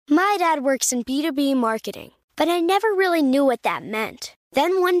My dad works in B2B marketing, but I never really knew what that meant.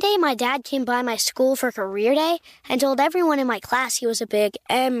 Then one day, my dad came by my school for career day and told everyone in my class he was a big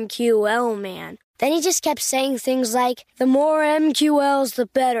MQL man. Then he just kept saying things like, the more MQLs, the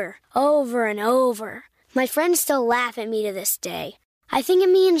better, over and over. My friends still laugh at me to this day. I think it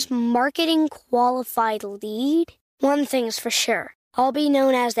means Marketing Qualified Lead. One thing's for sure, I'll be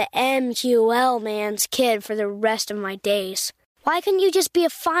known as the MQL man's kid for the rest of my days. Why couldn't you just be a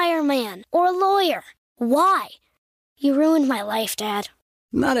fireman or a lawyer? Why? You ruined my life, Dad.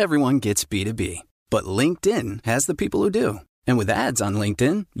 Not everyone gets B2B, but LinkedIn has the people who do. And with ads on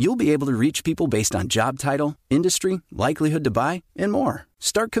LinkedIn, you'll be able to reach people based on job title, industry, likelihood to buy, and more.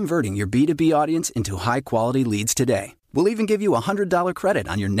 Start converting your B2B audience into high-quality leads today. We'll even give you a $100 credit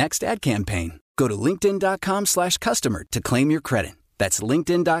on your next ad campaign. Go to linkedin.com/customer to claim your credit. That's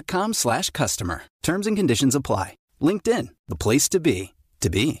linkedin.com/customer. Terms and conditions apply. LinkedIn, the place to be, to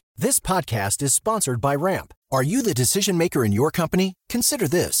be. This podcast is sponsored by Ramp. Are you the decision maker in your company? Consider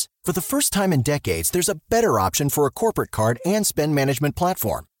this. For the first time in decades, there's a better option for a corporate card and spend management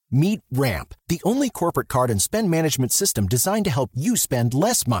platform. Meet Ramp, the only corporate card and spend management system designed to help you spend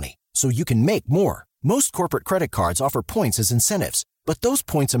less money so you can make more. Most corporate credit cards offer points as incentives, but those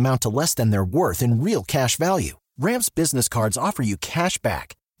points amount to less than their worth in real cash value. Ramp's business cards offer you cash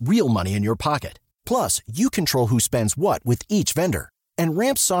back, real money in your pocket. Plus, you control who spends what with each vendor. And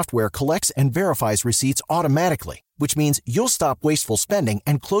Ramp's software collects and verifies receipts automatically, which means you'll stop wasteful spending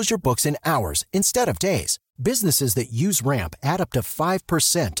and close your books in hours instead of days. Businesses that use Ramp add up to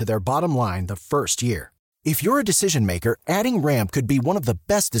 5% to their bottom line the first year. If you're a decision maker, adding Ramp could be one of the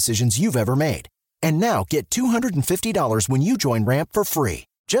best decisions you've ever made. And now get $250 when you join Ramp for free.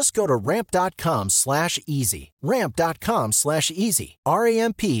 Just go to ramp.com/easy. Ramp.com/easy.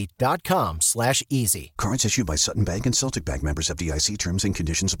 RAMP.com/easy. Cards issued by Sutton Bank and Celtic Bank, members FDIC. Terms and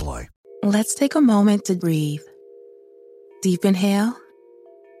conditions apply. Let's take a moment to breathe. Deep inhale.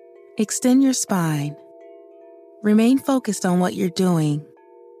 Extend your spine. Remain focused on what you're doing.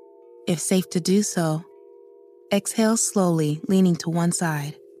 If safe to do so, exhale slowly, leaning to one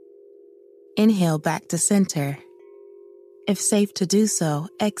side. Inhale back to center. If safe to do so,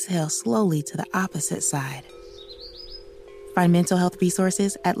 exhale slowly to the opposite side. Find mental health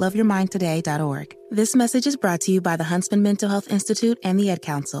resources at loveyourmindtoday.org. This message is brought to you by the Huntsman Mental Health Institute and the Ed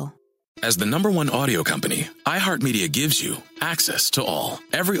Council. As the #1 audio company, iHeartMedia gives you access to all.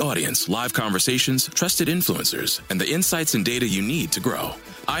 Every audience, live conversations, trusted influencers, and the insights and data you need to grow.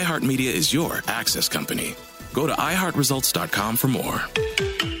 iHeartMedia is your access company. Go to iHeartResults.com for more.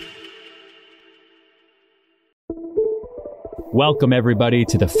 Welcome, everybody,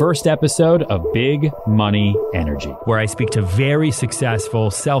 to the first episode of Big Money Energy, where I speak to very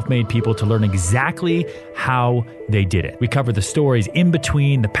successful, self-made people to learn exactly how they did it. We cover the stories in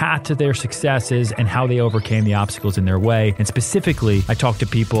between, the path to their successes, and how they overcame the obstacles in their way. And specifically, I talk to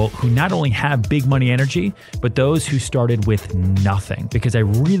people who not only have big money energy, but those who started with nothing, because I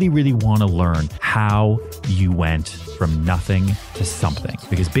really, really want to learn how you went from nothing to something.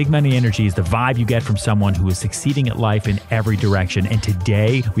 Because big money energy is the vibe you get from someone who is succeeding at life in every direction. And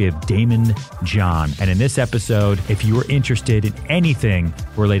today we have Daymond John. And in this episode, if you are interested in anything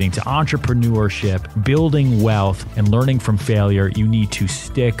relating to entrepreneurship, building wealth, and learning from failure, you need to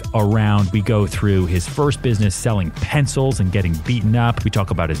stick around. We go through his first business selling pencils and getting beaten up. We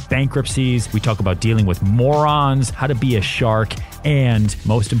talk about his bankruptcies. We talk about dealing with morons, how to be a shark, and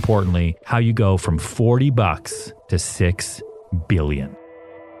most importantly, how you go from $40 to $6 billion.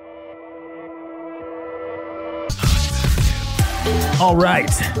 All right,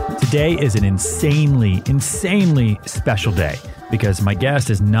 today is an insanely special day because my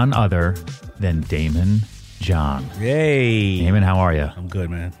guest is none other than Daymond John. Hey. Daymond, how are you? I'm good,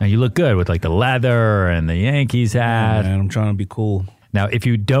 man. Now, you look good with like the leather and the Yankees hat. Yeah, man, I'm trying to be cool. Now, if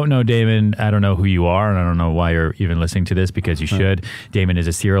you don't know Daymond, I don't know who you are, and I don't know why you're even listening to this, because you should. Daymond is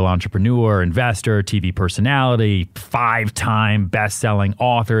a serial entrepreneur, investor, TV personality, 5-time best-selling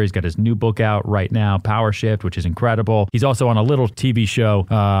author. He's got his new book out right now, Power Shift, which is incredible. He's also on a little TV show.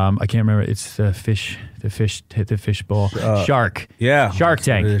 I can't remember. It's the fishbowl. Shark. Yeah. Shark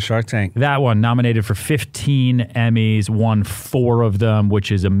Tank. Shark Tank. That one, nominated for 15 Emmys, won 4 of them,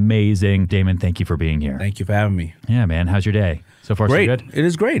 which is amazing. Daymond, thank you for being here. Thank you for having me. Yeah, man. How's your day? So far, great. so good? It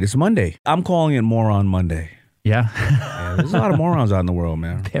is great. It's Monday. I'm calling it Moron Monday. Yeah? Yeah, there's a lot of morons out in the world,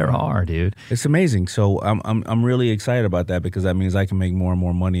 man. There are, dude. It's amazing. So I'm really excited about that because that means I can make more and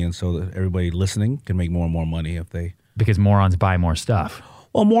more money, and so that everybody listening can make more and more money if they... Because morons buy more stuff.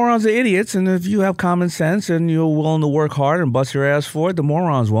 Well, morons are idiots, and if you have common sense and you're willing to work hard and bust your ass for it, the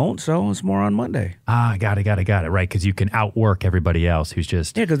morons won't, so it's Moron Monday. Got it. Right, because you can outwork everybody else who's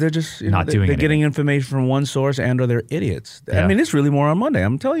just because they're just not doing they're anything. getting information from one source or they're idiots. Yeah. I mean, it's really Moron Monday.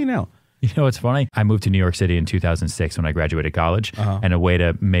 I'm telling you now. You know what's funny? I moved to New York City in 2006 when I graduated college, and a way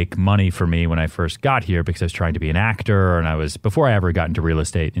to make money for me when I first got here, because I was trying to be an actor, and before I ever got into real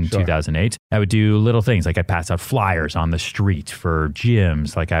estate in 2008, I would do little things like I'd pass out flyers on the street for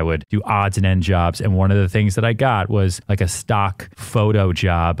gyms, like I would do odds and end jobs, and one of the things that I got was like a stock photo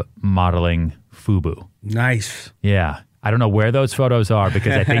job modeling FUBU. Nice. Yeah. I don't know where those photos are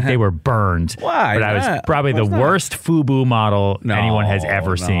because I think they were burned. Why? But I was probably the worst FUBU model anyone has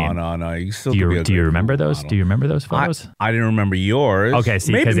ever seen. No. You still Do could be a you great remember FUBU those? model. Do you remember those photos? I didn't remember yours. Okay,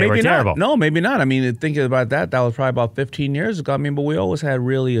 see, because they were maybe terrible. Not. No, maybe not. I mean, thinking about that was probably about 15 years ago. I mean, but we always had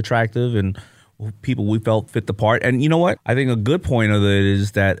really attractive and people we felt fit the part. And you know what? I think a good point of it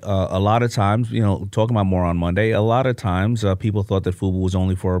is that a lot of times, talking about more on Monday, a lot of times people thought that FUBU was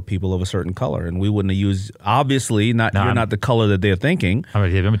only for people of a certain color. And we wouldn't have used, obviously, you're not the color that they're thinking. I'm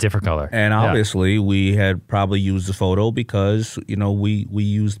going to give them a different color. And obviously, we had probably used the photo because, we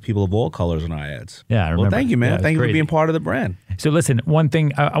used people of all colors in our ads. Yeah, I remember. Well, thank you, man. Yeah, thank you for being part of the brand. So listen, one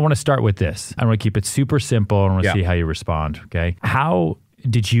thing, I want to start with this. I want to keep it super simple. I want to see how you respond, okay? How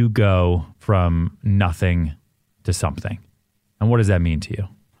did you go from nothing to something? And what does that mean to you?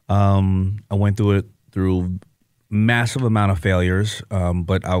 I went through massive amount of failures,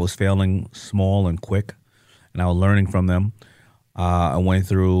 but I was failing small and quick, and I was learning from them. I went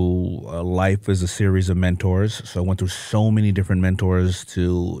through life as a series of mentors. So I went through so many different mentors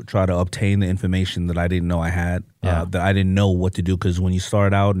to try to obtain the information that I didn't know I had, that I didn't know what to do. Because when you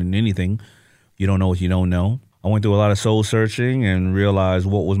start out in anything, you don't know what you don't know. I went through a lot of soul searching and realized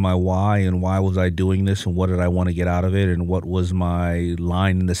what was my why and why was I doing this and what did I want to get out of it and what was my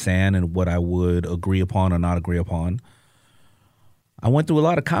line in the sand and what I would agree upon or not agree upon. I went through a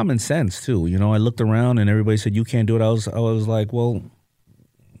lot of common sense too. I looked around and everybody said, you can't do it. I was like, well,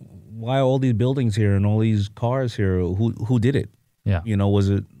 why are all these buildings here and all these cars here? Who did it? Yeah. Was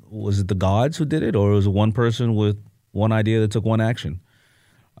it the gods who did it, or was it one person with one idea that took one action?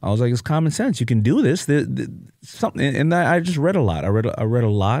 I was like, it's common sense. You can do this. Something, and I just read a lot. I read a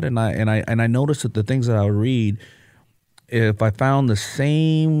lot, and I noticed that the things that I would read, if I found the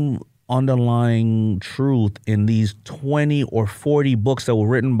same underlying truth in these 20 or 40 books that were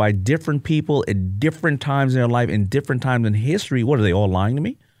written by different people at different times in their life, in different times in history, what are they all lying to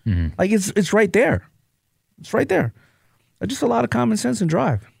me? Mm-hmm. Like it's right there. It's right there. Just a lot of common sense and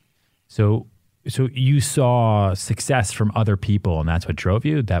drive. So you saw success from other people, and that's what drove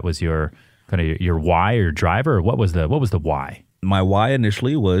you? That was your kind of your why or driver? Or what was the why? My why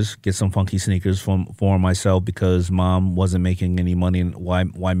initially was get some funky sneakers for myself because mom wasn't making any money, and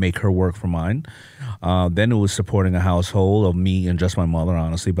why make her work for mine? Then it was supporting a household of me and just my mother,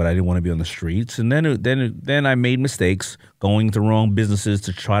 honestly, but I didn't want to be on the streets. And then I made mistakes, going to wrong businesses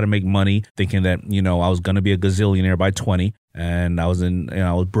to try to make money, thinking that, I was going to be a gazillionaire by 20. And I was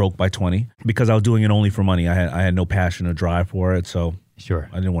I was broke by 20 because I was doing it only for money. I had no passion or drive for it, so sure,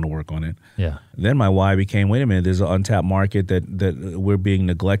 I didn't want to work on it. Yeah. Then my why became, wait a minute, there's an untapped market that we're being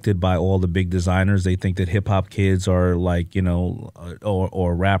neglected by all the big designers. They think that hip hop kids are like,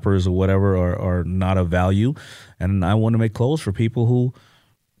 or rappers or whatever are not of value, and I want to make clothes for people who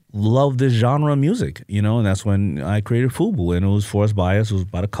love this genre of music, and that's when I created FUBU, and it was Forced Bias. It was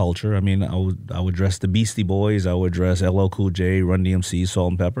about a culture. I mean, I would dress the Beastie Boys, I would dress LL Cool J, Run DMC, Salt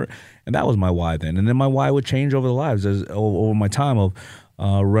and Pepper, and that was my why then. And then my why would change over the lives over my time of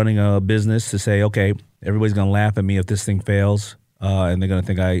running a business to say, okay, everybody's gonna laugh at me if this thing fails, and they're gonna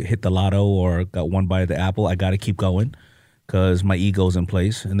think I hit the lotto or got one bite of the apple. I got to keep going because my ego's in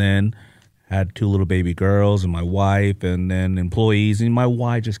place, and then had 2 little baby girls and my wife and then employees, and my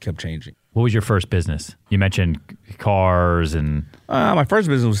why just kept changing. What was your first business? You mentioned cars and... my first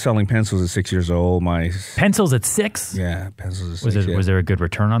business was selling pencils at 6 years old. Pencils at 6? Yeah, pencils at 6. Was there a good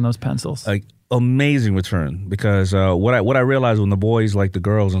return on those pencils? Like amazing return, because what I realized when the boys, like the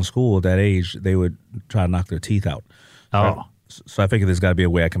girls in school at that age, they would try to knock their teeth out. So I figured there's got to be a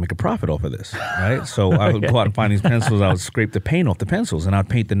way I can make a profit off of this, right? So I would go out and find these pencils. I would scrape the paint off the pencils, and I'd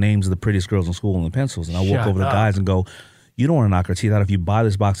paint the names of the prettiest girls in school on the pencils. And I'd walk over to the guys and go, you don't want to knock her teeth out. If you buy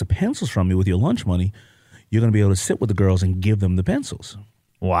this box of pencils from me with your lunch money, you're going to be able to sit with the girls and give them the pencils.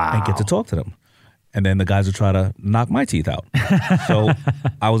 Wow. And get to talk to them. And then the guys would try to knock my teeth out. So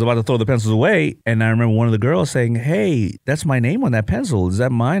I was about to throw the pencils away, and I remember one of the girls saying, hey, that's my name on that pencil. Is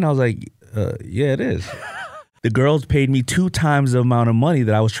that mine? I was like, yeah, it is. The girls paid me 2 times the amount of money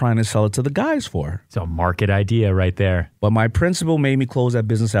that I was trying to sell it to the guys for. It's a market idea right there. But my principal made me close that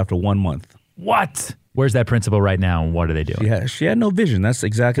business after 1 month. What? Where's that principal right now, and what are they doing? She had no vision. That's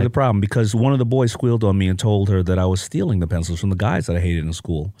exactly the problem, because one of the boys squealed on me and told her that I was stealing the pencils from the guys that I hated in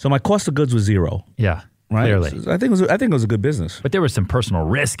school. So my cost of goods was 0. Yeah. Right. Clearly. I think it was a good business. But there was some personal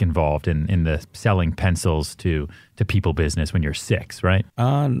risk involved in the selling pencils to people business when you're 6, right?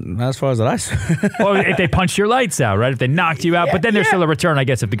 Not as far as that I said. Well, if they punched your lights out, right? If they knocked you out, but then there's still a return, I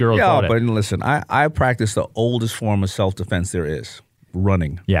guess, if the girls bought it. But listen, I practice the oldest form of self-defense there is.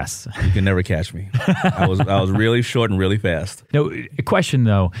 Running. Yes. You can never catch me. I was really short and really fast. No, a question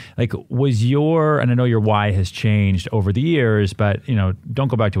though, like and I know your why has changed over the years, but don't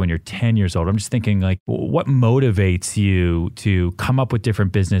go back to when you're 10 years old. I'm just thinking, like, what motivates you to come up with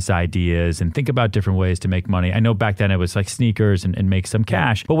different business ideas and think about different ways to make money? I know back then it was like sneakers and make some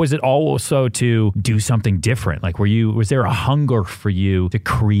cash, but was it also to do something different? Like, was there a hunger for you to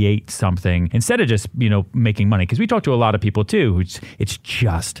create something instead of just, making money? Because we talk to a lot of people too, who it's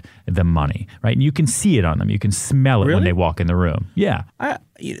just the money, right? And you can see it on them. You can smell it when they walk in the room. Yeah.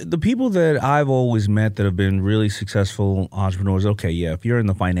 The people that I've always met that have been really successful entrepreneurs, if you're in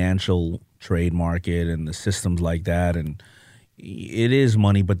the financial trade market and the systems like that, and it is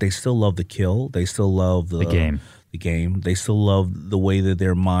money, but they still love the kill. They still love the game. They still love the way that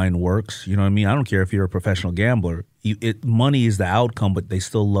their mind works. You know what I mean? I don't care if you're a professional gambler. Money is the outcome, but they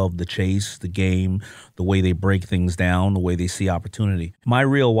still love the chase, the game, the way they break things down, the way they see opportunity. My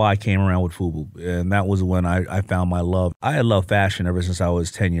real why came around with FUBU, and that was when I found my love. I had loved fashion ever since I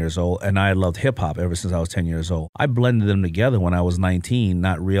was 10 years old, and I had loved hip-hop ever since I was 10 years old. I blended them together when I was 19,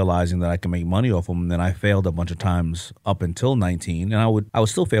 not realizing that I could make money off them. And then I failed a bunch of times up until 19, and I would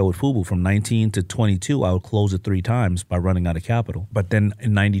still fail with FUBU. From 19 to 22, I would close it 3 times by running out of capital. But then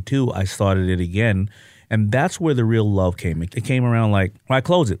in 92, I started it again. And that's where the real love came. It came around like, well, I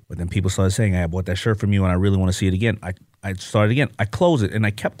close it. But then people started saying, I bought that shirt from you and I really want to see it again. I started again. I closed it and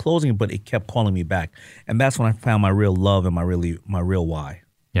I kept closing it, but it kept calling me back. And that's when I found my real love and my real why.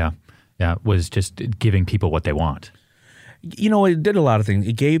 Yeah. Yeah. It was just giving people what they want. It did a lot of things.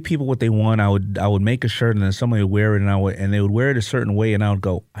 It gave people what they want. I would make a shirt and then somebody would wear it and they would wear it a certain way and I would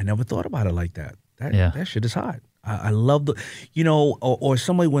go, I never thought about it like that. That shit is hot. I love or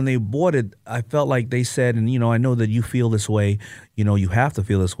somebody when they bought it, I felt like they said, and I know that you feel this way, you have to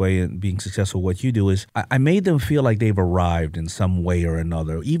feel this way in being successful. What you do is I made them feel like they've arrived in some way or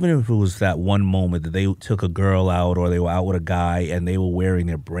another, even if it was that one moment that they took a girl out or they were out with a guy and they were wearing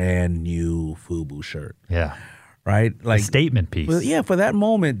their brand new FUBU shirt. Yeah. Right? Like a statement piece. Yeah, for that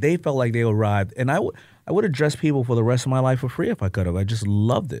moment, they felt like they arrived. And I would have dressed people for the rest of my life for free if I could have. I just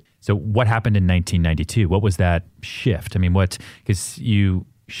loved it. So what happened in 1992? What was that shift? I mean, because you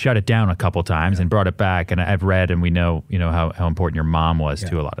shut it down a couple times and brought it back, and I've read and we know, how important your mom was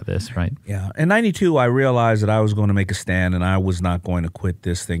to a lot of this, right? Yeah. In 92, I realized that I was going to make a stand and I was not going to quit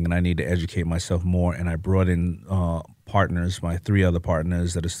this thing and I need to educate myself more. And I brought in partners, my 3 other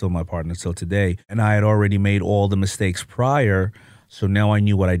partners that are still my partners till today. And I had already made all the mistakes prior, so now I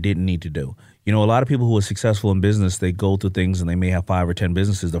knew what I didn't need to do. A lot of people who are successful in business, they go through things and they may have 5 or 10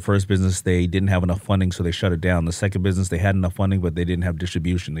 businesses. The first business, they didn't have enough funding, so they shut it down. The second business, they had enough funding, but they didn't have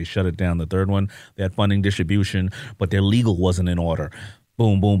distribution. They shut it down. The third one, they had funding, distribution, but their legal wasn't in order.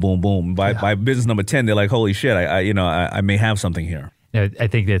 Boom, boom, boom, boom. By business number 10, they're like, holy shit, I may have something here. I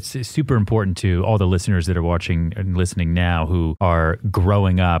think that's super important to all the listeners that are watching and listening now who are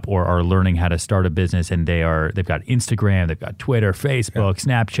growing up or are learning how to start a business, and they've got Instagram, they've got Twitter, Facebook,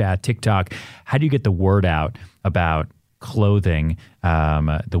 Snapchat, TikTok. How do you get the word out about clothing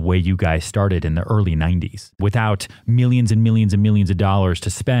the way you guys started in the early 90s without millions and millions and millions of dollars to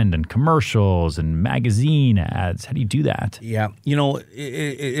spend on commercials and magazine ads? How do you do that? Yeah,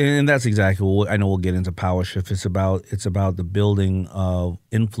 and that's exactly what I know. We'll get into Power Shift. It's about the building of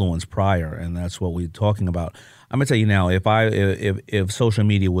influence prior, and that's what we're talking about. I'm gonna tell you now, if social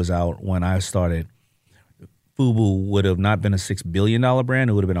media was out when I started, FUBU would have not been a $6 billion brand.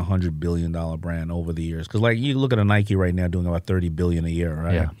 It would have been a $100 billion brand over the years. Because you look at a Nike right now doing about $30 billion a year,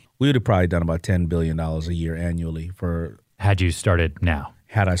 right? Yeah. We would have probably done about $10 billion a year annually Had you started now?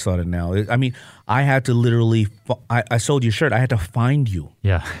 Had I started now. I mean, I had to literally, I sold you a shirt. I had to find you.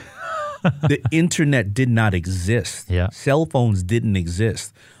 Yeah. The internet did not exist. Yeah. Cell phones didn't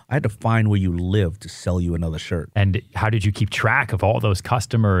exist. I had to find where you lived to sell you another shirt. And how did you keep track of all those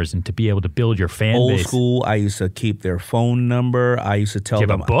customers and to be able to build your fan base? Old school, I used to keep their phone number. I used to tell them.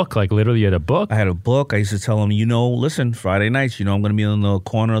 Do you have a book? Like literally you had a book? I had a book. I used to tell them, listen, Friday nights, I'm going to be in the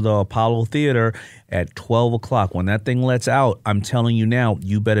corner of the Apollo Theater at 12 o'clock. When that thing lets out, I'm telling you now,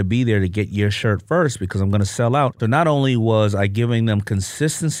 you better be there to get your shirt first because I'm going to sell out. So not only was I giving them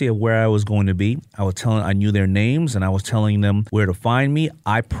consistency of where I was going to be, I knew their names and I was telling them where to find me.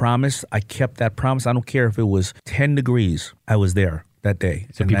 I promised, I kept that promise. I don't care if it was 10 degrees, I was there that day.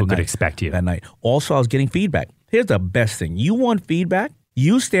 So people could expect you. That night. Also, I was getting feedback. Here's the best thing. You want feedback?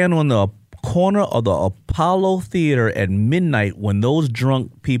 You stand on the corner of the Apollo Theater at midnight when those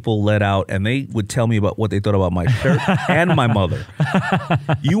drunk people let out and they would tell me about what they thought about my shirt and my mother.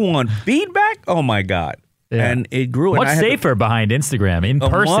 You want feedback? Oh, my God. Yeah. And it grew. Much safer behind Instagram, in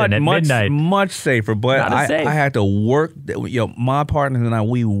person at midnight. Much safer. But I had to work. My partner and I,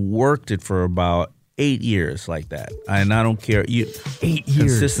 we worked it for about 8 years like that. And I don't care. 8 years.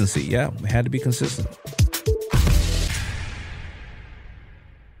 Consistency. Yeah. It had to be consistent.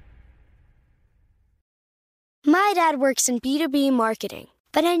 My dad works in B2B marketing,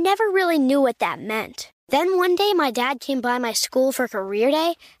 but I never really knew what that meant. Then one day my dad came by my school for career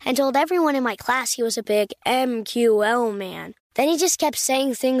day and told everyone in my class he was a big MQL man. Then he just kept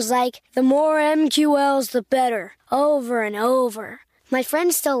saying things like, the more MQLs, the better, over and over. My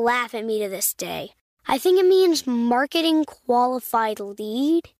friends still laugh at me to this day. I think it means marketing qualified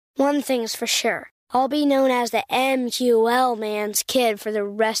lead. One thing's for sure, I'll be known as the MQL man's kid for the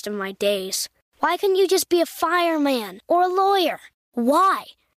rest of my days. Why couldn't you just be a fireman or a lawyer? Why?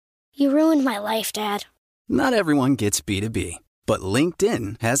 You ruined my life, Dad. Not everyone gets B2B, but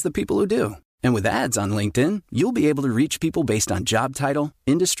LinkedIn has the people who do. And with ads on LinkedIn, you'll be able to reach people based on job title,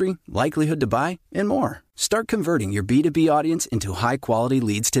 industry, likelihood to buy, and more. Start converting your B2B audience into high-quality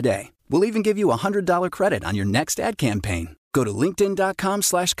leads today. We'll even give you a $100 credit on your next ad campaign. Go to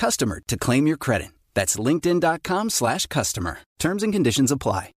linkedin.com/customer to claim your credit. That's linkedin.com/customer. Terms and conditions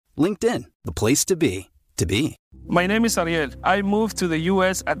apply. LinkedIn, the place to be, to be. My name is Ariel. I moved to the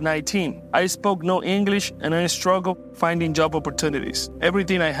U.S. at 19. I spoke no English and I struggled finding job opportunities.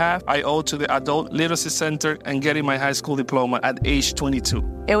 Everything I have, I owe to the Adult Literacy Center and getting my high school diploma at age 22.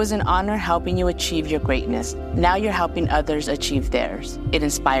 It was an honor helping you achieve your greatness. Now you're helping others achieve theirs. It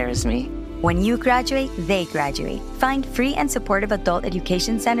inspires me. When you graduate, they graduate. Find free and supportive adult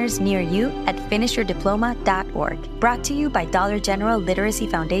education centers near you at finishyourdiploma.org. Brought to you by Dollar General Literacy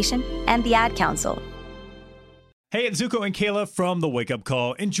Foundation and the Ad Council. Hey, it's Zuko and Kayla from The Wake Up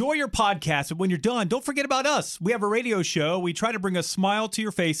Call. Enjoy your podcast, but when you're done, don't forget about us. We have a radio show. We try to bring a smile to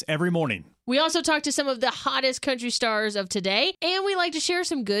your face every morning. We also talk to some of the hottest country stars of today, and we like to share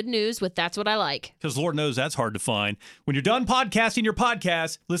some good news with That's What I Like. Because Lord knows that's hard to find. When you're done podcasting your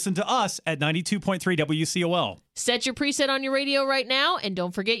podcast, listen to us at 92.3 WCOL. Set your preset on your radio right now, and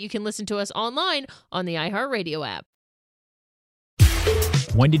don't forget you can listen to us online on the iHeartRadio app.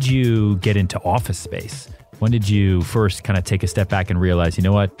 When did you get into Office Space? When did you first kind of take a step back and realize, you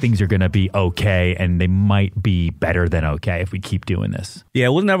know what, things are going to be okay and they might be better than okay if we keep doing this? Yeah,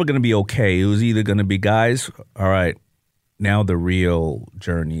 it was never going to be okay. It was either going to be, guys, all right, now the real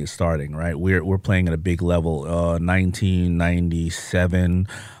journey is starting, right? We're playing at a big level. 1997,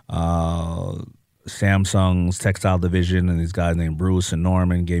 Samsung's textile division and these guys named Bruce and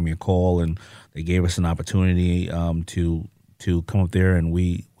Norman gave me a call and they gave us an opportunity to come up there, and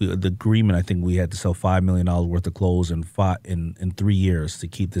we the agreement, I think we had to sell $5 million worth of clothes in 3 years to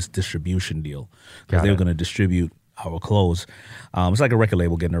keep this distribution deal because they were going to distribute our clothes. It's like a record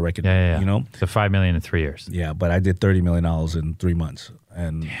label getting a record, you know? So $5 million in 3 years. Yeah, but I did $30 million in 3 months.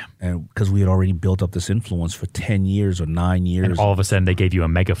 And because we had already built up this influence for 10 years or 9 years. And all of a sudden they gave you a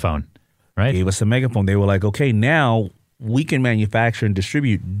megaphone, right? Gave us a megaphone. They were like, okay, now we can manufacture and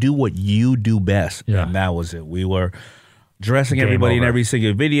distribute. Do what you do best. Yeah. And that was it. We were dressing everybody in every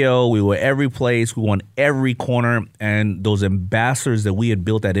single video. We were every place. We won every corner. And those ambassadors that we had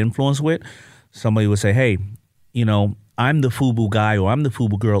built that influence with, somebody would say, hey, you know, I'm the FUBU guy or I'm the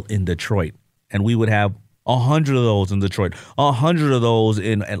FUBU girl in Detroit. And we would have 100 of those in Detroit, 100 of those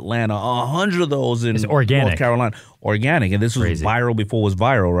in Atlanta, 100 of those in North Carolina. Organic. And this was viral before it was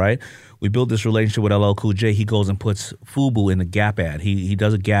viral, right? We built this relationship with LL Cool J. He goes and puts FUBU in the Gap ad. He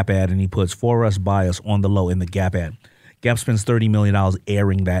does a Gap ad and he puts For Us, By Us on the low in the Gap ad. Gap spends $30 million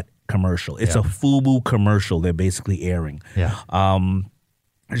airing that commercial. It's a FUBU commercial they're basically airing. Yeah.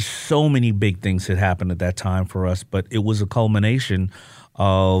 There's so many big things that happened at that time for us, but it was a culmination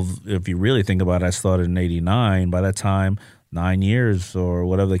of, if you really think about it, I started in 89. By that time, 9 years or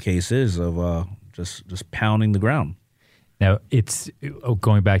whatever the case is of just pounding the ground. Now, it's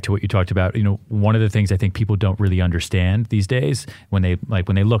going back to what you talked about, you know, one of the things I think people don't really understand these days when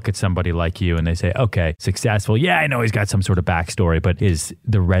they look at somebody like you and they say, okay, successful. Yeah, I know he's got some sort of backstory, but is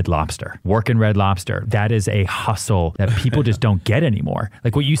the Red Lobster, working Red Lobster. That is a hustle that people just don't get anymore.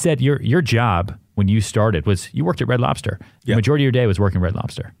 Like what you said, your job when you started was you worked at Red Lobster. The Yeah. majority of your day was working Red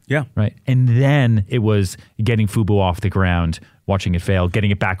Lobster. Yeah. Right. And then it was getting FUBU off the ground, watching it fail,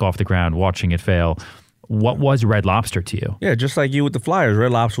 getting it back off the ground, watching it fail. What was Red Lobster to you? Yeah, just like you with the Flyers,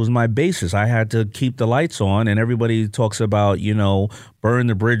 Red Lobster was my basis. I had to keep the lights on, and everybody talks about, burn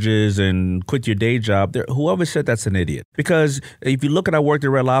the bridges and quit your day job. Whoever said that's an idiot. Because if you look at, I worked at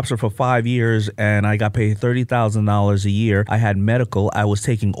Red Lobster for 5 years, and I got paid $30,000 a year. I had medical. I was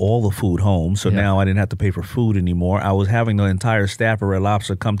taking all the food home, so now I didn't have to pay for food anymore. I was having the entire staff at Red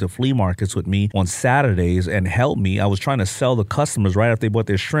Lobster come to flea markets with me on Saturdays and help me. I was trying to sell the customers right after they bought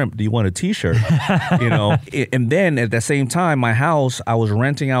their shrimp, do you want a T-shirt? And then at the same time, my house, I was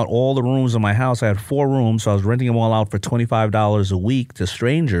renting out all the rooms in my house. I had 4 rooms, so I was renting them all out for $25 a week to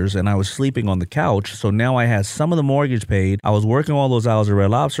strangers, and I was sleeping on the couch. So now I had some of the mortgage paid. I was working all those hours at Red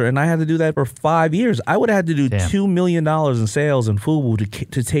Lobster, and I had to do that for 5 years. I would have had to do $2 million in sales in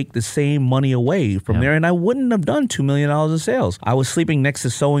FUBU to take the same money away from there, and I wouldn't have done $2 million in sales. I was sleeping next to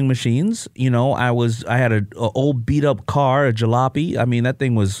sewing machines. I had an old beat up car, a jalopy. I mean, that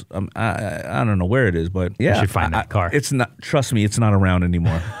thing was I don't know where it is, but yeah. You should find that car. It's not. Trust me, it's not around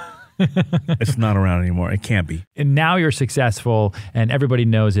anymore. It's not around anymore. It can't be. And now you're successful and everybody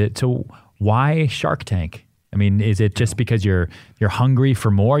knows it. So why Shark Tank? I mean, is it just because you're hungry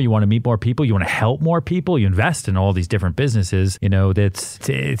for more? You want to meet more people? You want to help more people? You invest in all these different businesses.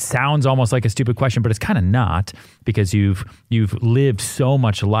 It sounds almost like a stupid question, but it's kind of not, because you've lived so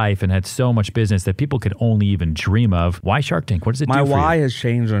much life and had so much business that people could only even dream of. Why Shark Tank? What does it do for you? My why has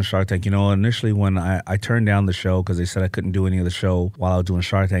changed on Shark Tank. Initially when I turned down the show because they said I couldn't do any of the show while I was doing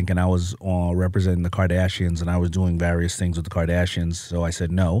Shark Tank, and I was representing the Kardashians, and I was doing various things with the Kardashians. So I said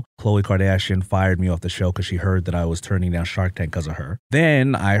no. Khloe Kardashian fired me off the show because she heard that I was turning down Shark Tank because of her.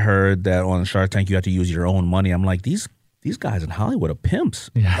 Then I heard that on Shark Tank you have to use your own money. I'm like, these guys in Hollywood are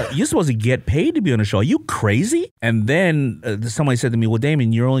pimps. Yeah. You're supposed to get paid to be on the show. Are you crazy? And then somebody said to me, well,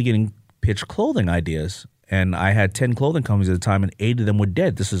 Damon, you're only getting pitched clothing ideas. And I had 10 clothing companies at the time, and 8 of them were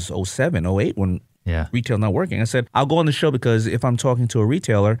dead. This is 07, 08 when retail's not working. I said, I'll go on the show because if I'm talking to a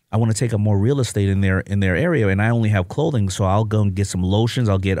retailer, I want to take up more real estate in their area, and I only have clothing, so I'll go and get some lotions,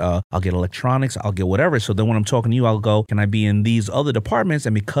 I'll get electronics, I'll get whatever. So then when I'm talking to you, I'll go, can I be in these other departments?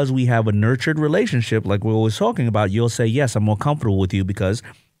 And because we have a nurtured relationship, like we're always talking about, you'll say, yes, I'm more comfortable with you because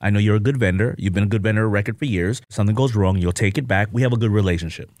I know you're a good vendor. You've been a good vendor of record for years. Something goes wrong, you'll take it back. We have a good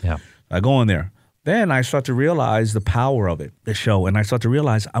relationship. Yeah. I go in there. Then I start to realize the power of it, the show, and I start to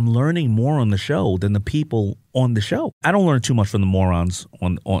realize I'm learning more on the show than the people on the show. I don't learn too much from the morons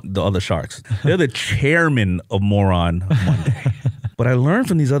on the other sharks. They're the chairman of Moron Monday. But I learned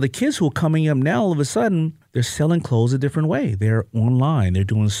from these other kids who are coming up now. All of a sudden, they're selling clothes a different way. They're online. They're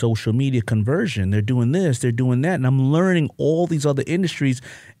doing social media conversion. They're doing this. They're doing that. And I'm learning all these other industries,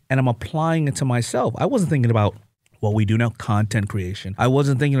 and I'm applying it to myself. I wasn't thinking about what we do now, content creation. I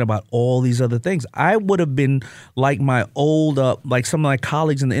wasn't thinking about all these other things. I would have been like my old, like some of my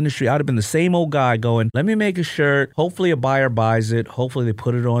colleagues in the industry. I'd have been the same old guy going, let me make a shirt. Hopefully a buyer buys it. Hopefully they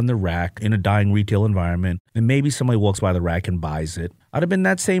put it on the rack in a dying retail environment. And maybe somebody walks by the rack and buys it. I'd have been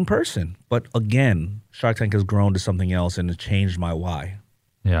that same person. But again, Shark Tank has grown to something else, and it changed my why.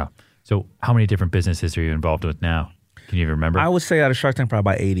 Yeah. So how many different businesses are you involved with now? Can you even remember? I would say out of Shark Tank,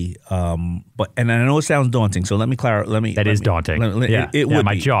 probably about 80. And I know it sounds daunting, so let me clarify. That is daunting.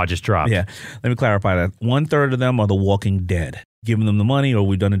 My jaw just dropped. Yeah. Let me clarify that. 1/3 of them are The Walking Dead. Giving them the money, or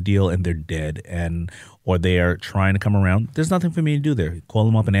we've done a deal and they're dead, or they are trying to come around. There's nothing for me to do there. Call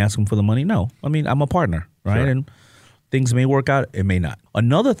them up and ask them for the money? No. I mean, I'm a partner, right? Sure. And things may work out, it may not.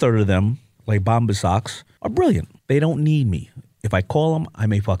 Another 1/3 of them, like Bombas Socks, are brilliant. They don't need me. If I call them, I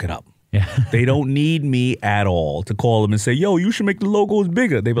may fuck it up. Yeah. They don't need me at all to call them and say, yo, you should make the logos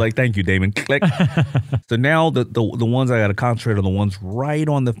bigger. They'd be like, thank you, Damon. Click. So now the ones I got to concentrate on, the ones right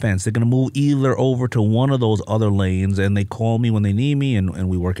on the fence. They're going to move either over to one of those other lanes, and they call me when they need me, and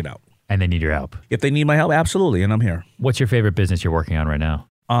we work it out. And they need your help. If they need my help, absolutely, and I'm here. What's your favorite business you're working on right now?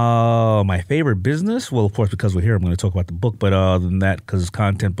 My favorite business? Well, of course, because we're here, I'm going to talk about the book. But other than that, because it's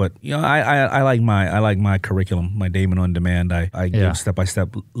content. But I like my curriculum, my Damon on Demand. I give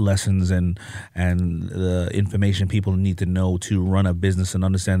step-by-step lessons and the information people need to know to run a business and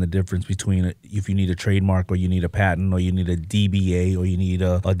understand the difference between if you need a trademark or you need a patent or you need a DBA or you need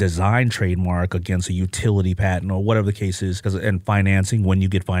a design trademark against a utility patent or whatever the case is. And financing, when you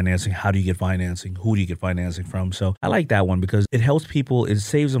get financing, how do you get financing, who do you get financing from? So I like that one because it helps people. It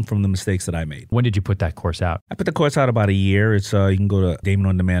saves saves them from the mistakes that I made. When did you put that course out? I put the course out about a year. It's you can go to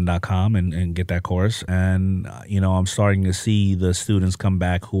DamonOnDemand.com and get that course. And, I'm starting to see the students come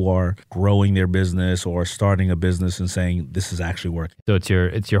back who are growing their business or starting a business and saying, this is actually working. So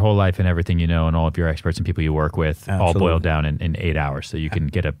it's your whole life and everything you know and all of your experts and people you work with all boiled down in 8 hours. So you can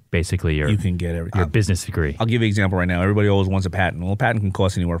get you can get your business degree. I'll give you an example right now. Everybody always wants a patent. Well, a patent can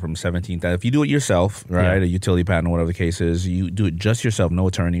cost anywhere from $17,000. If you do it yourself, right, a utility patent or whatever the case is, you do it just yourself, no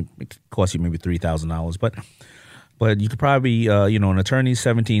attorney, it costs you maybe $3,000. But you could probably, an attorney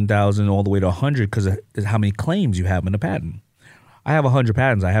 $17,000 all the way to $100,000 because of how many claims you have in a patent. I have 100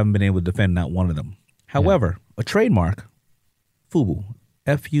 patents. I haven't been able to defend not one of them. However, a trademark, FUBU,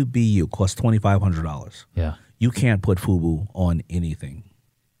 F-U-B-U, costs $2,500. Yeah. You can't put FUBU on anything.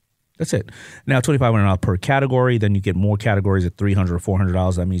 That's it. Now, $2,500 per category. Then you get more categories at $300 or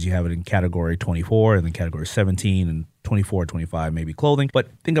 $400. That means you have it in category 24 and then category 17 and 24, 25, maybe clothing. But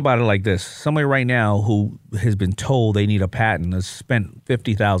think about it like this. Somebody right now who has been told they need a patent has spent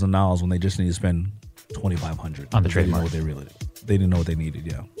 $50,000 when they just need to spend $2,500 on the trademark. They didn't know what they needed,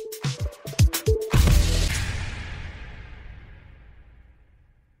 yeah.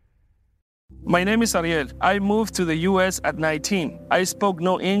 My name is Ariel. I moved to the U.S. at 19. I spoke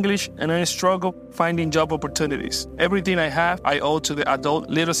no English and I struggled finding job opportunities. Everything I have, I owe to the Adult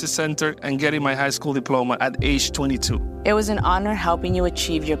Literacy Center and getting my high school diploma at age 22. It was an honor helping you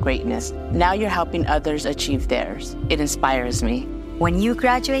achieve your greatness. Now you're helping others achieve theirs. It inspires me. When you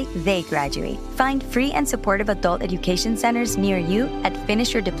graduate, they graduate. Find free and supportive adult education centers near you at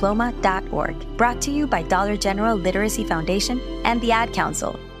finishyourdiploma.org. Brought to you by Dollar General Literacy Foundation and the Ad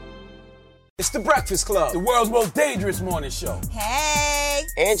Council. It's The Breakfast Club, the world's most dangerous morning show. Hey!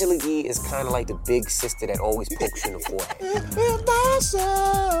 Angela Yee is kind of like the big sister that always pokes you in the forehead.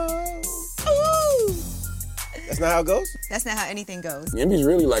 That's not how it goes? That's not how anything goes. Yemi's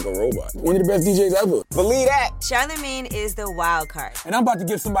really like a robot. One of the best DJs ever. Believe that. Charlamagne is the wild card. And I'm about to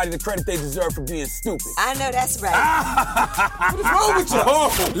give somebody the credit they deserve for being stupid. I know that's right. What is wrong with you?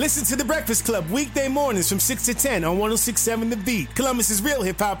 Oh. Listen to The Breakfast Club weekday mornings from 6 to 10 on 106.7 The Beat. Columbus's real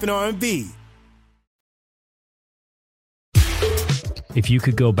hip-hop and R&B. If you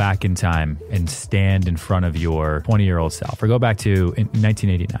could go back in time and stand in front of your 20-year-old self, or go back to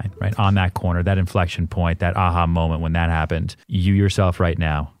 1989, right, on that corner, that inflection point, that aha moment when that happened, you yourself right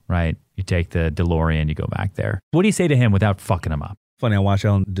now, right, you take the DeLorean, you go back there. What do you say to him without fucking him up? Funny, I watched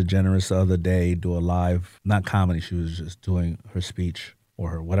Ellen DeGeneres the other day do a live, not comedy, she was just doing her speech or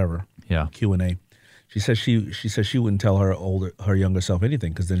her whatever, Q&A. She said she wouldn't tell her younger self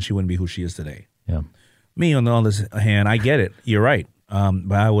anything because then she wouldn't be who she is today. Yeah. Me, on the other hand, I get it. You're right.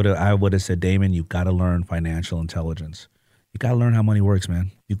 But I would have said, Damon, you've got to learn financial intelligence. You got to learn how money works,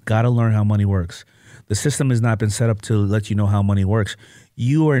 man. You got to learn how money works. The system has not been set up to let you know how money works.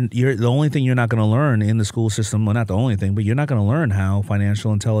 You're the only thing you're not going to learn in the school system. Well, not the only thing, but you're not going to learn how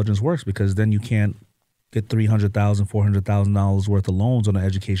financial intelligence works because then you can't get $300,000, $400,000 worth of loans on an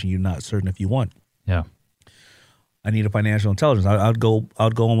education you're not certain if you want. Yeah. I need a financial intelligence. I'd go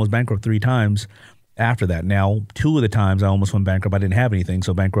almost bankrupt 3 times. After that, now 2 of the times I almost went bankrupt, I didn't have anything,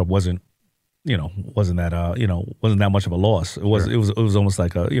 so bankrupt wasn't that much of a loss. It was almost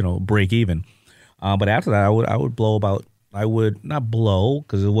like a break even. But after that, I would not blow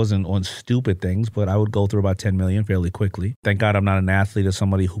because it wasn't on stupid things, but I would go through about 10 million fairly quickly. Thank God I'm not an athlete or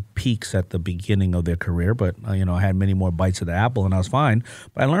somebody who peaks at the beginning of their career, but I had many more bites of the apple and I was fine.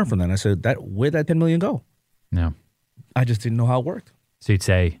 But I learned from that. I said, where'd that 10 million go? Yeah, I just didn't know how it worked. So you'd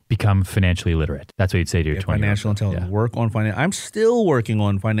say, become financially literate. That's what you'd say to your 20-year-old. Financial intelligence. Yeah. Work on finance. I'm still working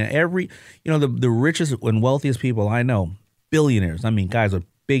on finance. The richest and wealthiest people I know, billionaires. I mean, guys with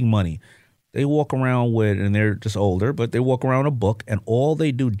big money. They walk around and they're just older, but they walk around a book, and all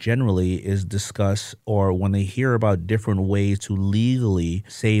they do generally is discuss, or when they hear about different ways to legally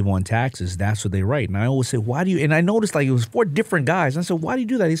save on taxes, that's what they write. And I always say, why do you, and I noticed it was 4 different guys. And I said, why do you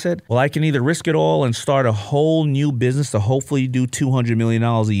do that? He said, well, I can either risk it all and start a whole new business to hopefully do $200 million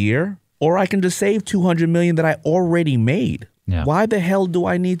a year, or I can just save $200 million that I already made. Yeah. Why the hell do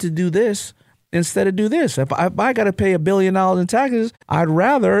I need to do this instead of do this? If I got to pay $1 billion in taxes, I'd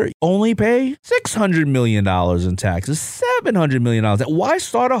rather only pay $600 million in taxes, $700 million. Why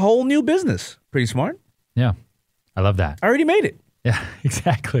start a whole new business? Pretty smart. Yeah. I love that. I already made it. Yeah,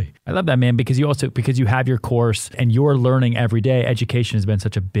 exactly. I love that, man, because you have your course and you're learning every day. Education has been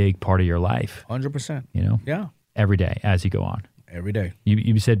such a big part of your life. 100%. Yeah. Every day as you go on. Every day.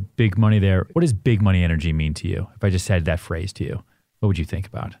 You said big money there. What does big money energy mean to you? If I just said that phrase to you, what would you think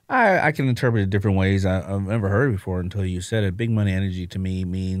about? I can interpret it different ways. I've never heard it before until you said it. Big money energy to me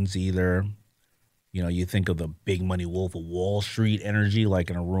means either You know, you think of the big money Wolf of Wall Street energy, like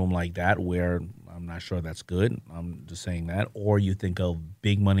in a room like that, where I'm not sure that's good. I'm just saying that. Or you think of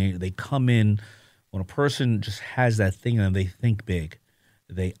big money. They come in when a person just has that thing and they think big.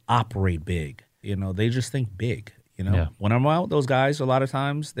 They operate big. You know, they just think big. You know, when I'm out with those guys, a lot of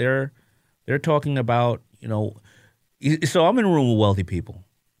times they're talking about, you know, so I'm in a room with wealthy people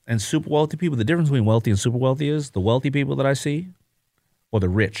and super wealthy people. The difference between wealthy and super wealthy is the wealthy people that I see, or the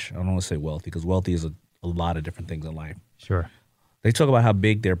rich. I don't want to say wealthy because wealthy is a lot of different things in life. Sure. They talk about how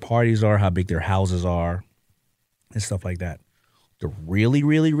big their parties are, how big their houses are, and stuff like that. The really,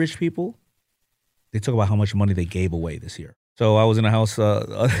 really rich people, they talk about how much money they gave away this year. So I was in a house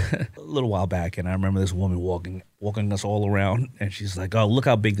a little while back, and I remember this woman walking us all around, and she's like, "Oh, look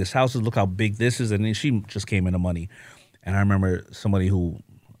how big this house is! Look how big this is!" And then she just came into money. And I remember somebody who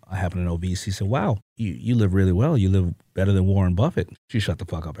I happen to know, VC, said, "Wow, you live really well. You live better than Warren Buffett." She shut the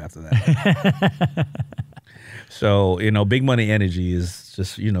fuck up after that. So, you know, big money energy is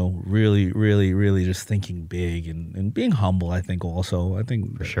just, you know, really, really, really just thinking big and being humble, I think also. I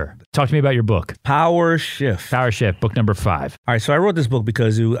think for sure. Talk to me about your book. Power Shift. Power Shift, book number 5. All right, so I wrote this book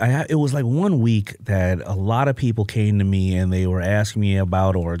because it was like 1 week that a lot of people came to me and they were asking me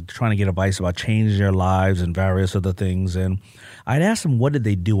about or trying to get advice about changing their lives and various other things. And I'd ask them, what did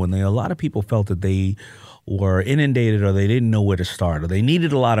they do? And a lot of people felt that they were inundated or they didn't know where to start or they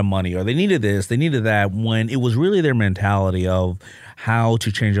needed a lot of money or they needed this, they needed that, when it was really their mentality of how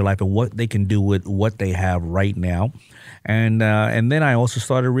to change their life and what they can do with what they have right now. And then I also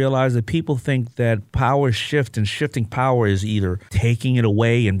started to realize that people think that power shift and shifting power is either taking it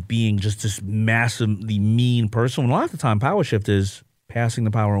away and being just this massively mean person. When a lot of the time, power shift is passing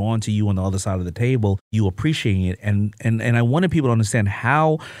the power on to you on the other side of the table, you appreciating it. And I wanted people to understand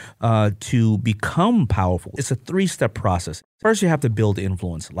how to become powerful. It's a 3-step process. First, you have to build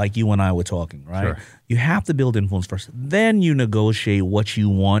influence, like you and I were talking, right? Sure. You have to build influence first. Then you negotiate what you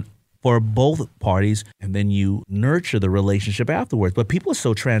want for both parties, and then you nurture the relationship afterwards. But people are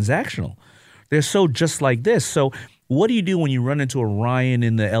so transactional. They're so just like this. So what do you do when you run into Orion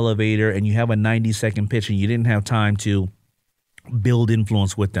in the elevator and you have a 90-second pitch and you didn't have time to build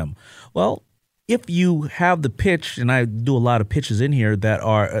influence with them? Well, if you have the pitch, and I do a lot of pitches in here that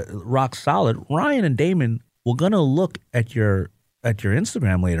are rock solid, Ryan and Damon were going to look at your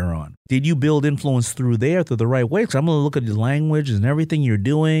Instagram later on. Did you build influence through there, through the right way? Because I'm going to look at your language and everything you're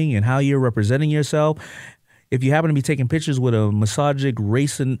doing and how you're representing yourself. If you happen to be taking pictures with a misogynic,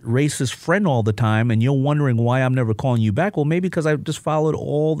 racist friend all the time and you're wondering why I'm never calling you back, well, maybe because I just followed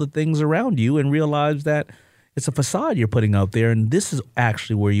all the things around you and realized that it's a facade you're putting out there, and this is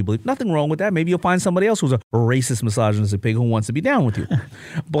actually where you believe. Nothing wrong with that. Maybe you'll find somebody else who's a racist, misogynistic pig who wants to be down with you.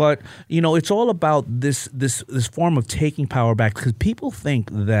 But, you know, it's all about this form of taking power back, because people think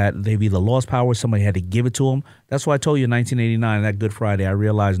that they've either lost power or somebody had to give it to them. That's why I told you in 1989, that Good Friday, I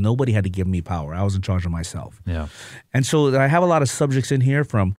realized nobody had to give me power. I was in charge of myself. Yeah. And so I have a lot of subjects in here,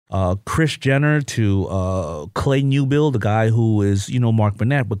 from Kris Jenner to Clay Newbill, the guy who is, you know, Mark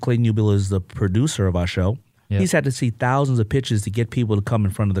Burnett, but Clay Newbill is the producer of our show. Yep. He's had to see thousands of pitches to get people to come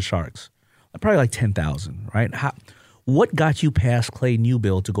in front of the Sharks. Probably like 10,000, right? What got you past Clay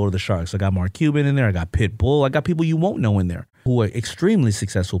Newbill to go to the Sharks? I got Mark Cuban in there. I got Pitbull. I got people you won't know in there who are extremely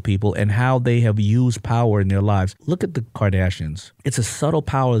successful people and how they have used power in their lives. Look at the Kardashians. It's a subtle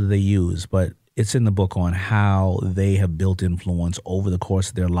power that they use, but it's in the book on how they have built influence over the course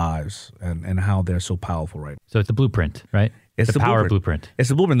of their lives and how they're so powerful, right? So it's the blueprint, right? It's the power blueprint. It's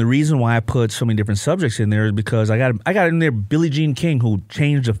the blueprint. The reason why I put so many different subjects in there is because I got in there Billie Jean King, who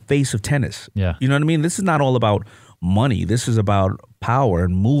changed the face of tennis. Yeah. You know what I mean? This is not all about money. This is about power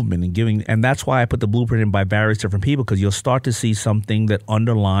and movement and giving. And that's why I put the blueprint in by various different people, because you'll start to see something that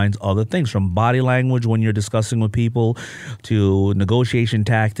underlines other things, from body language when you're discussing with people to negotiation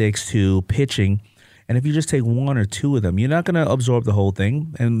tactics to pitching. And if you just take one or two of them, you're not going to absorb the whole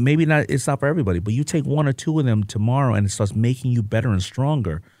thing. And maybe it's not for everybody, but you take one or two of them tomorrow and it starts making you better and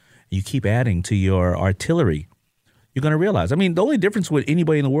stronger. You keep adding to your artillery. You're going to realize. I mean, the only difference with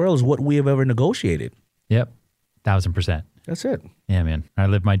anybody in the world is what we have ever negotiated. Yep. 1,000%. That's it. Yeah, man. I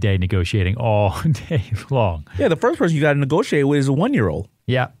live my day negotiating all day long. Yeah, the first person you got to negotiate with is a 1-year-old.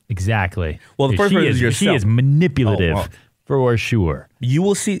 Yeah, exactly. Well, the first person is yourself. She is manipulative. Oh, wow. For sure. You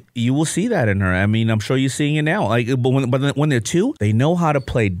will see that in her. I mean, I'm sure you're seeing it now. But when they're 2, they know how to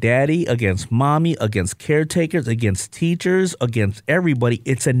play daddy against mommy, against caretakers, against teachers, against everybody.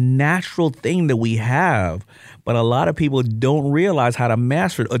 It's a natural thing that we have, but a lot of people don't realize how to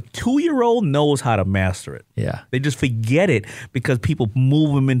master it. A 2-year-old knows how to master it. Yeah. They just forget it because people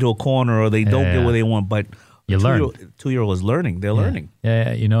move them into a corner or they don't get what they want. But You learn. 2-year-old is learning. They're learning.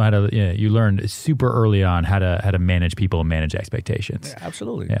 Yeah, you know how to. Yeah, you learn super early on how to manage people and manage expectations. Yeah,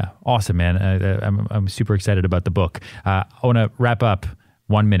 absolutely. Yeah, awesome, man. I'm super excited about the book. I want to wrap up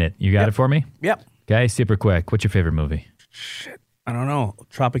 1 minute. You got it for me? Yep. Okay, super quick. What's your favorite movie? Shit, I don't know.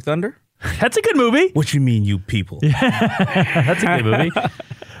 Tropic Thunder. That's a good movie. What you mean, you people? That's a good movie.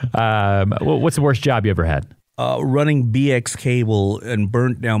 What's the worst job you ever had? Running BX cable and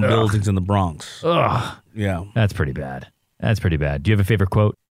burnt down buildings in the Bronx. Ugh. Yeah. That's pretty bad. Do you have a favorite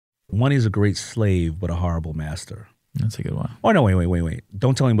quote? Money's a great slave, but a horrible master. That's a good one. Oh, no, wait.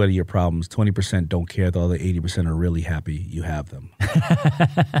 Don't tell anybody your problems. 20% don't care. The other 80% are really happy you have them.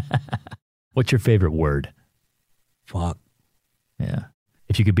 What's your favorite word? Fuck. Yeah.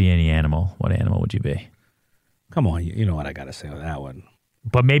 If you could be any animal, what animal would you be? Come on. You know what I got to say on that one.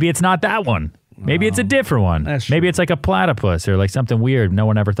 But maybe it's not that one. Maybe it's a different one. Maybe it's like a platypus or like something weird no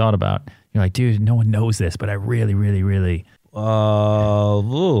one ever thought about. You're like, dude, no one knows this, but I really, really, really. I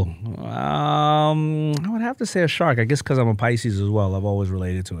would have to say a shark. I guess because I'm a Pisces as well. I've always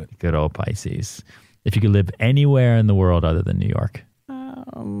related to it. Good old Pisces. If you could live anywhere in the world other than New York.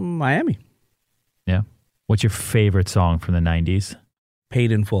 Miami. Yeah. What's your favorite song from the 90s?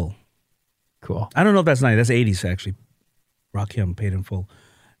 Paid in Full. Cool. I don't know if that's 90s. That's 80s, actually. Rakim, Paid in Full.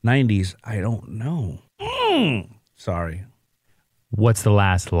 90s, I don't know. Sorry. What's the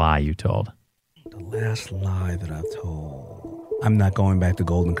last lie you told? The last lie that I've told. I'm not going back to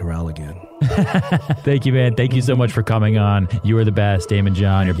Golden Corral again. Thank you, man. Thank you so much for coming on. You are the best. Damon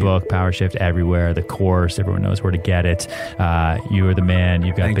John, your book, Power Shift Everywhere, the course. Everyone knows where to get it. You are the man.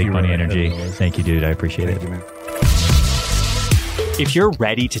 You've got big money energy. Thank you, dude. I appreciate it. Thank you, man. If you're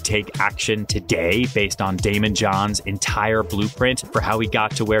ready to take action today based on Damon John's entire blueprint for how he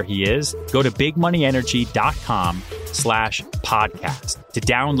got to where he is, go to bigmoneyenergy.com/podcast to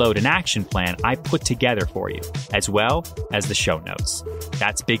download an action plan I put together for you, as well as the show notes.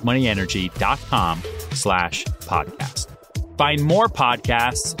 That's bigmoneyenergy.com/podcast. Find more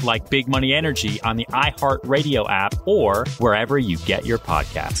podcasts like Big Money Energy on the iHeartRadio app or wherever you get your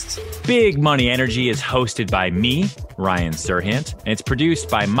podcasts. Big Money Energy is hosted by me, Ryan Serhant, and it's produced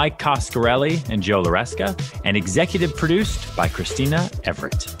by Mike Coscarelli and Joe Loresca, and executive produced by Christina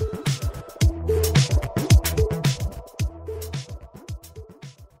Everett.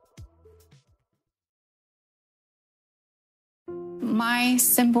 My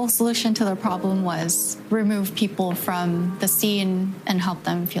simple solution to the problem was remove people from the scene and help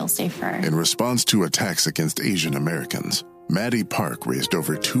them feel safer. In response to attacks against Asian Americans, Maddie Park raised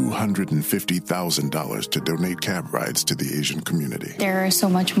over $250,000 to donate cab rides to the Asian community. There is so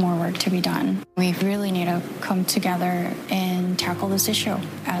much more work to be done. We really need to come together and tackle this issue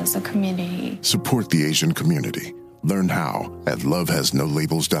as a community. Support the Asian community. Learn how at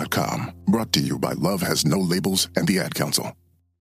lovehasnolabels.com. Brought to you by Love Has No Labels and the Ad Council.